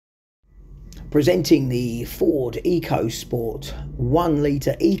Presenting the Ford EcoSport 1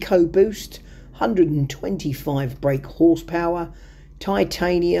 litre EcoBoost, 125 brake horsepower,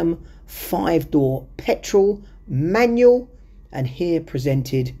 titanium, 5-door petrol, manual, and here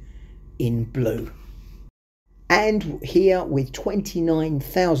presented in blue. And here with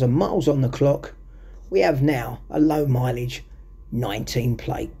 29,000 miles on the clock, we have now a low mileage 19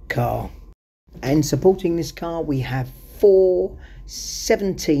 plate car. And supporting this car we have 4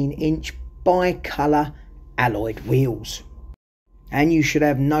 17-inch bi-colour alloyed wheels, and you should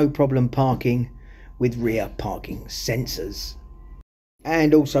have no problem parking with rear parking sensors,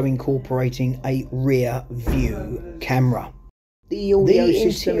 and also incorporating a rear view camera. The audio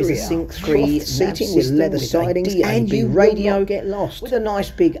system is a sync-free seating with leather sidings and you radio. Will not get lost with a nice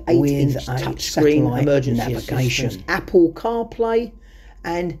big 8-inch touchscreen emergency navigation, assistance, Apple CarPlay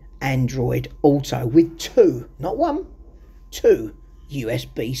and Android Auto with 2, not 1, 2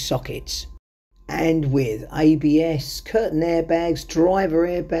 USB sockets, and with ABS, curtain airbags,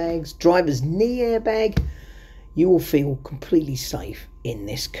 driver's knee airbag. You will feel completely safe in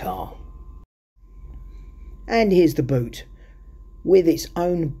this car. And here's the boot with its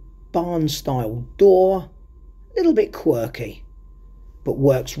own barn style door, a little bit quirky but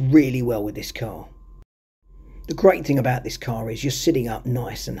works really well with this car. The great thing about this car is you're sitting up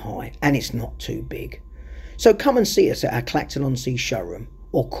nice and high and it's not too big. So come and see us at our Clacton-on-Sea showroom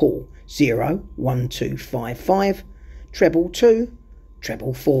or call 01255 222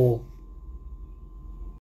 444.